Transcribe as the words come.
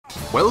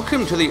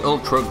Welcome to the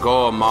Ultra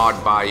Gore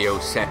mod by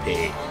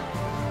Yosepi.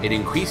 It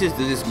increases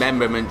the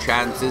dismemberment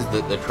chances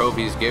that the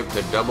trophies give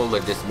to double the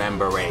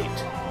dismember rate.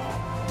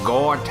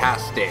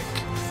 Gore-tastic.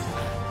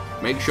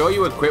 Make sure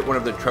you equip one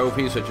of the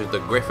trophies such as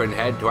the Griffin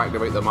Head to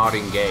activate the mod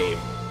in game.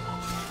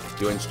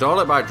 You install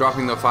it by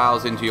dropping the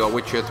files into your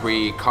Witcher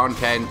 3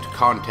 Content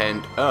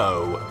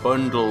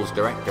Bundles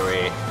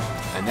directory,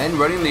 and then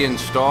running the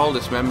install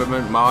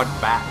dismemberment mod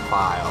bat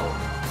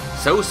file.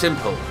 So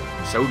simple,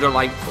 so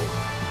delightful.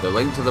 The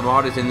link to the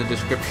mod is in the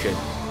description.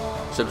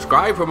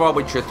 Subscribe for more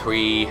Witcher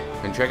 3,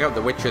 and check out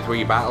the Witcher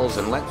 3 battles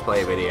and Let's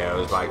Play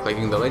videos by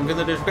clicking the link in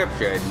the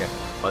description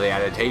or the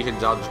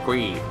annotations on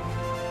screen.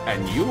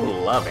 And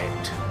you'll love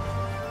it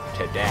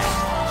to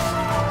death.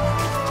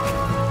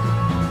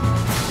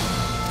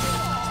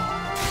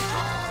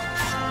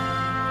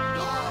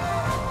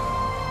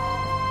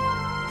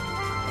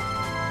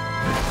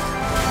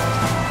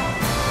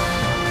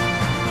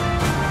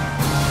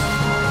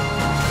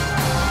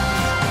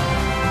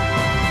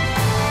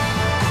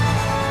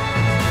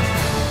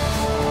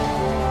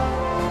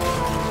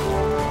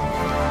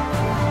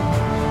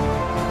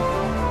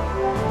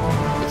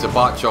 It's a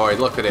botchoid,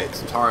 look at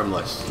it, it's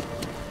harmless.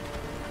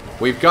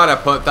 We've got to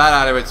put that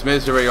out of its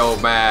misery,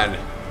 old man.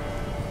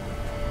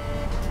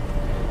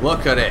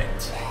 Look at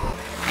it.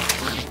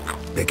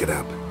 Pick it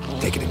up.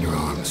 Take it in your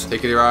arms.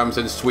 Take it in your arms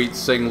and sweet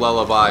sing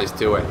lullabies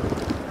to it.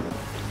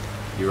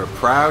 You're a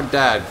proud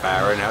dad,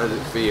 Baron. How does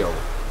it feel?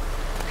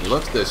 He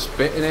looks the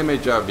spitting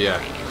image of you.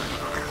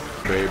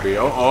 Baby,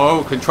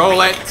 oh,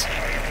 control it.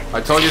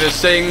 I told you to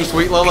sing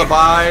sweet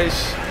lullabies.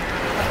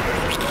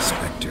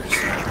 Spectres.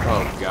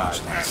 Oh,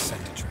 God.